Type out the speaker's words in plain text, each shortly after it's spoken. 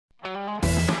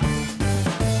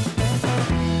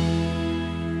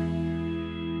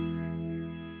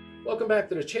Welcome back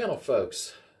to the channel,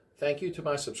 folks. Thank you to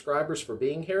my subscribers for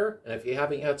being here. And if you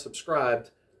haven't yet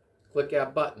subscribed, click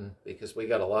that button because we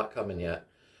got a lot coming yet.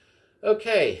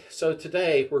 Okay, so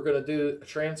today we're going to do a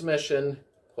transmission,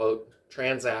 quote,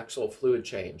 transaxle fluid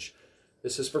change.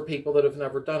 This is for people that have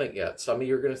never done it yet. Some of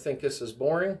you are going to think this is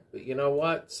boring, but you know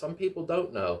what? Some people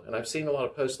don't know. And I've seen a lot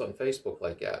of posts on Facebook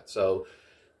like that. So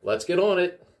let's get on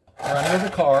it. Run over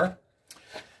the car.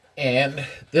 And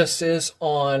this is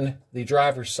on the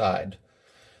driver's side.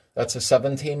 That's a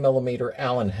 17 millimeter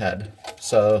Allen head.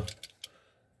 So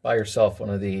buy yourself one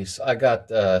of these. I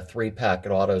got a 3-pack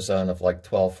at AutoZone of like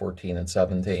 12, 14, and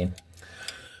 17.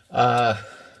 And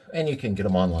you can get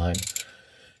them online.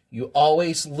 You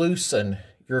always loosen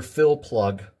your fill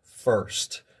plug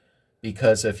first.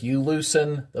 Because if you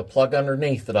loosen the plug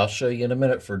underneath that I'll show you in a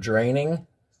minute for draining,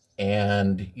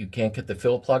 and you can't get the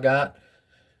fill plug out,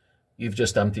 you've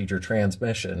just emptied your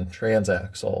transmission,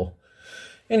 transaxle,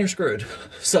 and you're screwed.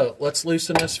 So let's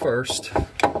loosen this first.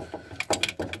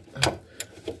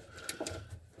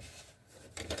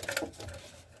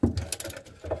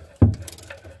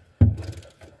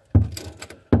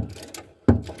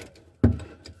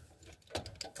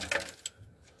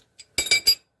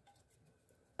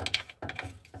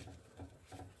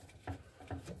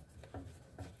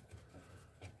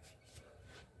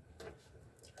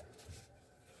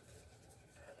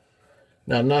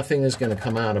 Now, nothing is going to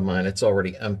come out of mine. It's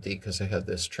already empty because I had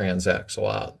this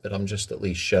transaxle out, but I'm just at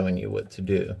least showing you what to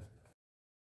do.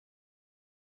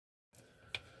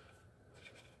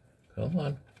 Come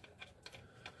on.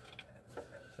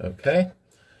 Okay.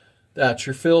 That's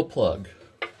your fill plug.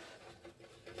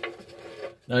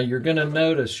 Now, you're going to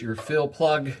notice your fill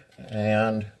plug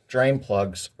and drain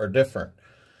plugs are different.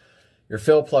 Your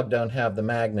fill plug don't have the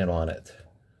magnet on it.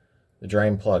 The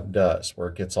drain plug does, where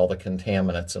it gets all the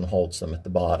contaminants and holds them at the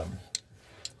bottom.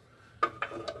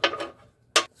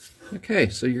 Okay,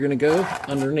 so you're going to go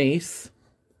underneath,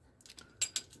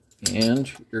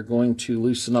 and you're going to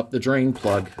loosen up the drain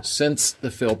plug since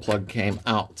the fill plug came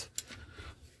out.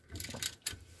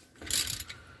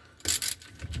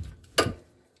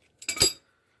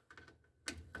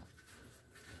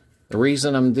 The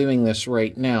reason I'm doing this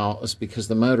right now is because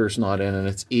the motor's not in, and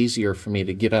it's easier for me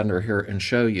to get under here and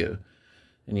show you.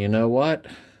 And you know what?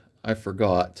 I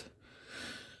forgot.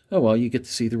 Oh well, you get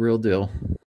to see the real deal.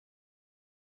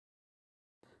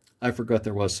 I forgot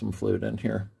there was some fluid in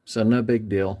here, so no big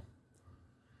deal.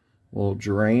 We'll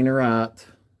drain her out.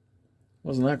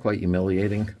 Wasn't that quite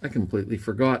humiliating? I completely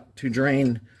forgot to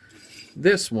drain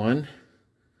this one,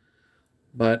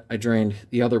 but I drained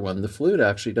the other one. The fluid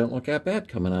actually don't look that bad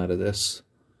coming out of this.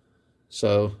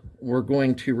 So we're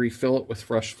going to refill it with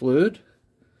fresh fluid.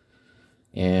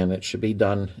 And it should be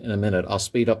done in a minute. I'll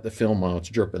speed up the film while it's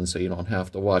dripping so you don't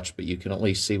have to watch, but you can at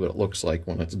least see what it looks like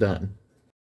when it's done.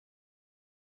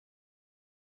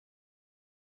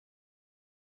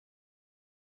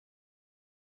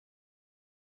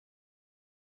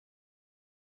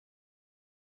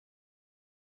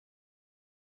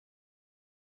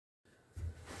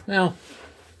 Well,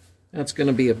 that's going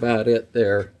to be about it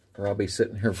there, or I'll be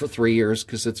sitting here for 3 years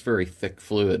because it's very thick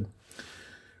fluid.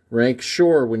 Make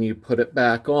sure when you put it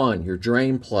back on, your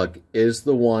drain plug is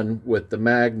the one with the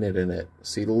magnet in it.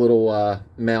 See the little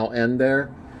male end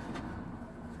there?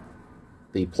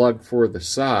 The plug for the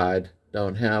side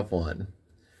don't have one,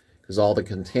 because all the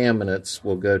contaminants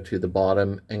will go to the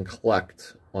bottom and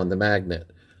collect on the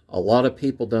magnet. A lot of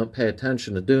people don't pay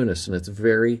attention to doing this, and it's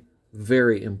very,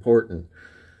 very important.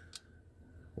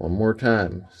 One more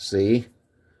time. See?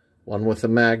 One with the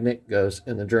magnet goes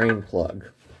in the drain plug.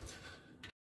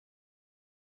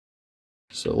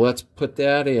 So let's put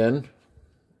that in.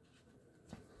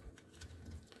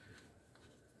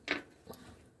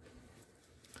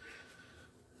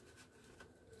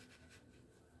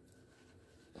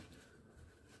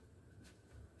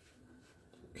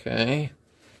 Okay.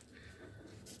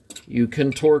 You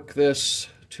can torque this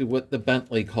to what the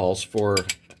Bentley calls for.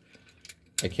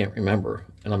 I can't remember,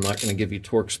 and I'm not going to give you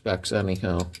torque specs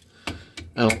anyhow.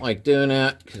 I don't like doing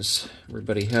that because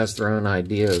everybody has their own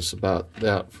ideas about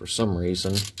that for some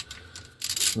reason.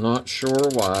 Not sure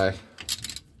why.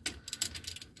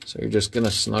 So you're just going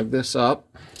to snug this up.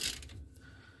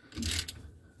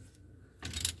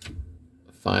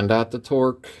 Find out the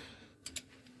torque.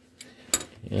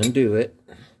 And do it.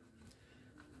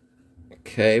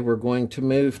 Okay, we're going to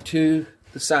move to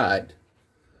the side.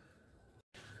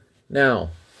 Now,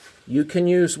 you can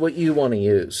use what you want to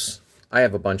use. I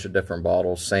have a bunch of different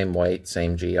bottles, same weight,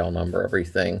 same GL number,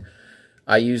 everything.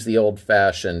 I use the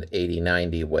old-fashioned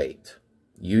 80-90 weight.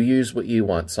 You use what you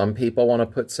want. Some people want to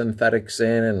put synthetics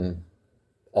in and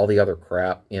all the other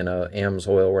crap, you know,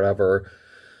 AMSOIL, whatever.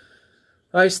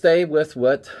 I stay with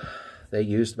what they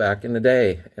used back in the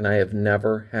day, and I have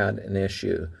never had an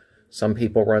issue. Some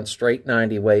people run straight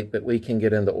 90 weight, but we can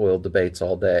get into oil debates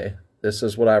all day. This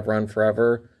is what I've run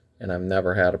forever, and I've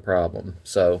never had a problem.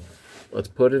 So let's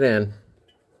put it in.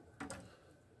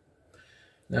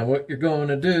 Now what you're going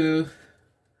to do,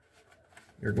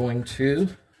 you're going to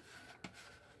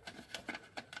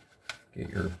get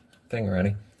your thing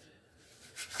ready.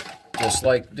 Just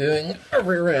like doing a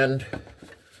rear end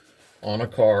on a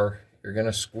car, you're going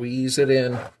to squeeze it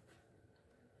in,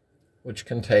 which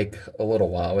can take a little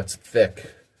while. It's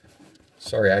thick.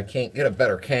 Sorry, I can't get a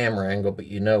better camera angle, but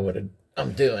you know what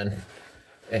I'm doing.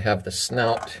 I have the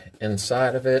snout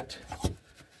inside of it.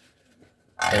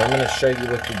 And I'm going to show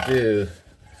you what to do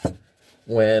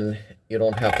when you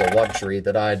don't have the luxury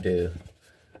that I do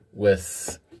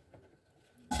with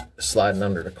sliding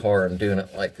under the car and doing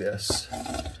it like this,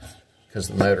 because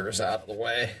the motor is out of the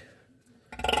way.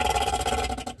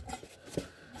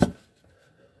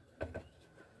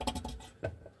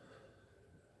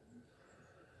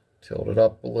 Tilt it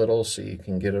up a little so you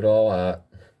can get it all out.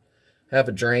 Have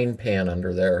a drain pan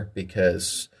under there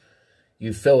because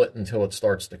you fill it until it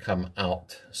starts to come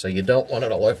out. So you don't want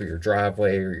it all over your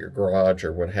driveway or your garage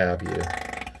or what have you.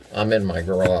 I'm in my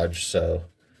garage, so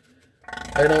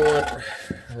I don't want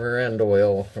rear end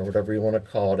oil or whatever you want to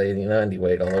call it, 80-90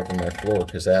 weight, all over my floor,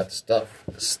 because that stuff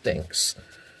stinks.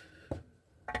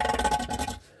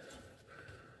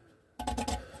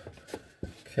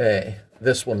 Okay,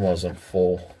 this one wasn't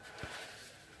full.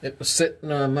 It was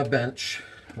sitting on my bench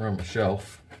or on my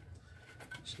shelf.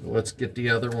 So let's get the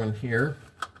other one here.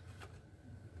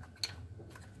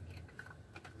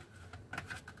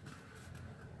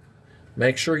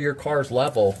 Make sure your car's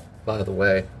level, by the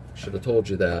way. Should have told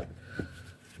you that.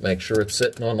 Make sure it's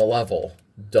sitting on the level.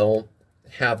 Don't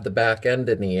have the back end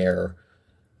in the air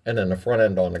and then the front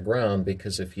end on the ground,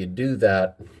 because if you do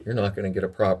that, you're not going to get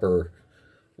a proper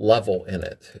level in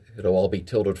it. It'll all be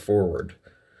tilted forward.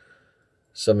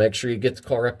 So make sure you get the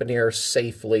car up in the air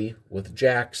safely with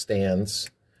jack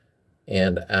stands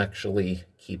and actually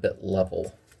keep it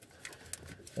level.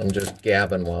 I'm just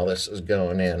gabbing while this is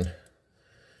going in.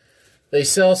 They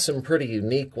sell some pretty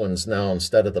unique ones now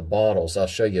instead of the bottles. I'll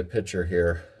show you a picture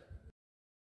here,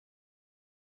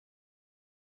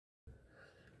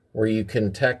 where you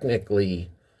can technically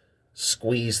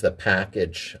squeeze the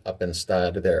package up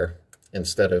inside of there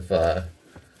instead of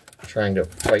trying to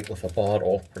fight with a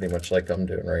bottle, pretty much like I'm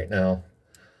doing right now.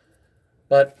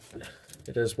 But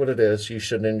it is what it is. You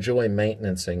should enjoy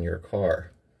maintaining your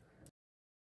car,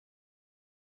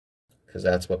 because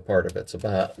that's what part of it's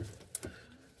about.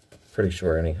 Pretty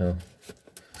sure anyhow.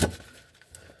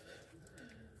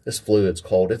 This fluid's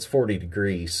cold. It's 40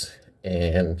 degrees,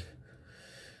 and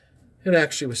it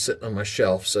actually was sitting on my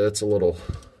shelf, so it's a little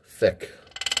thick.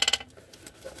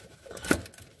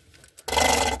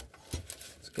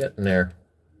 It's getting there.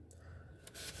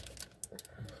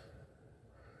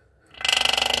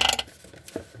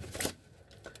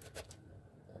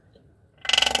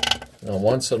 Now,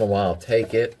 once in a while,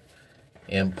 take it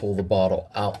and pull the bottle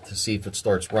out to see if it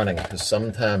starts running, because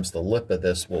sometimes the lip of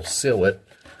this will seal it,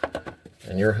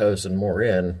 and you're hosing more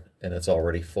in, and it's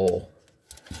already full.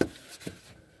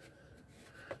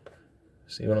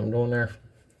 See what I'm doing there?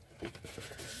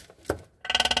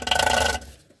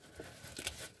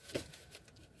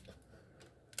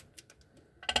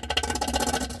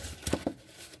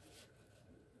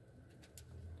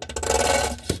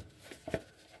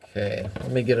 Okay,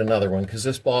 let me get another one, because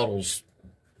this bottle's,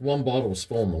 one bottle was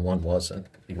full and the one wasn't.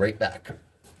 Be right back.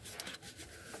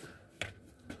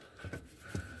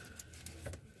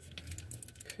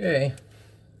 Okay,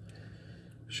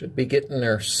 should be getting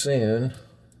there soon.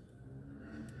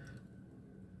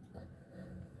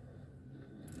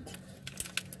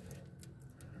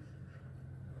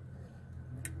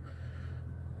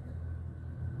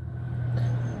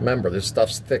 Remember, this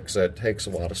stuff's thick, so it takes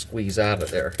a while to squeeze out of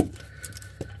there.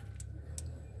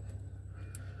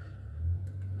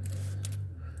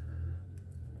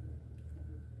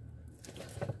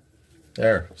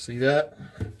 There, see that?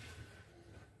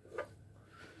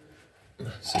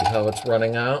 See how it's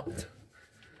running out?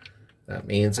 That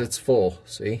means it's full,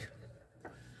 see?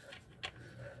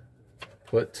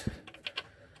 Put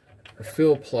the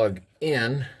fill plug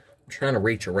in. I'm trying to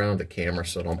reach around the camera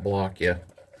so I don't block you.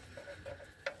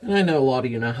 And I know a lot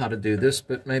of you know how to do this,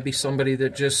 but maybe somebody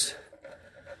that just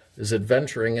is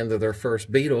adventuring into their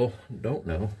first Beetle don't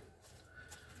know.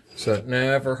 So it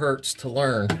never hurts to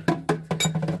learn.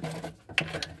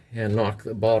 And knock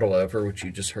the bottle over, which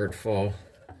you just heard fall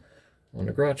on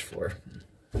the garage floor.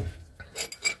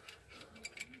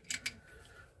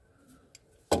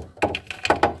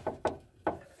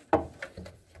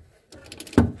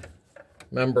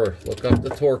 Remember, look up the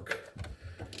torque.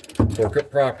 Torque it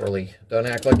properly. Don't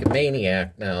act like a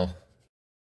maniac now.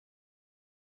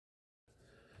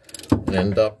 And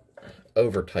end up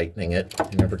over-tightening it.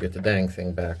 You never get the dang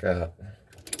thing back out.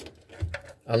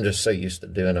 I'm just so used to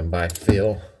doing them by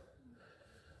feel.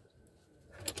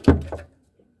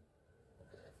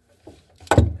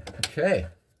 Okay.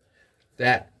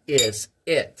 That is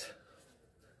it.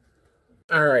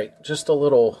 All right, just a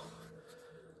little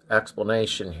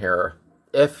explanation here.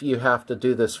 If you have to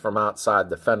do this from outside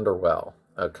the fender well,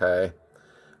 okay,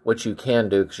 which you can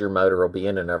do because your motor will be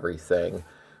in and everything,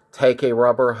 take a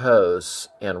rubber hose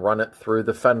and run it through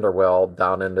the fender well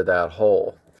down into that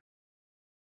hole.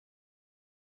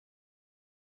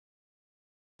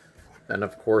 Then,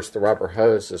 of course, the rubber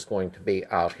hose is going to be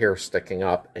out here sticking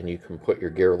up, and you can put your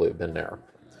gear lube in there.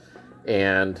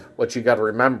 And what you got to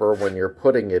remember when you're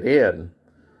putting it in,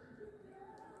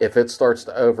 if it starts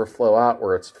to overflow out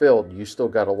where it's filled, you still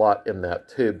got a lot in that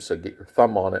tube, so get your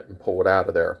thumb on it and pull it out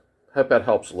of there. Hope that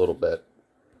helps a little bit.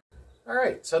 All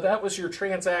right, so that was your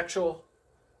transaxle.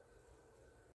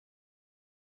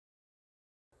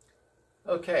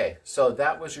 Okay, so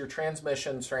that was your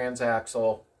transmission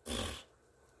transaxle.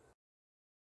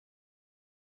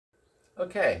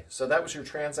 Okay, so that was your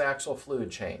transaxle fluid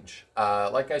change.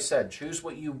 Like I said, choose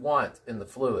what you want in the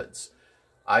fluids.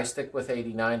 I stick with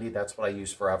 80/90. That's what I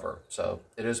use forever. So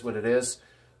it is what it is.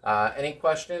 Any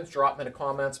questions, drop them in the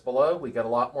comments below. We got a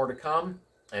lot more to come,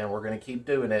 and we're going to keep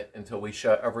doing it until we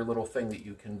show every little thing that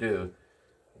you can do,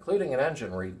 including an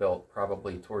engine rebuilt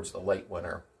probably towards the late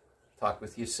winter. Talk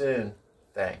with you soon.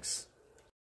 Thanks.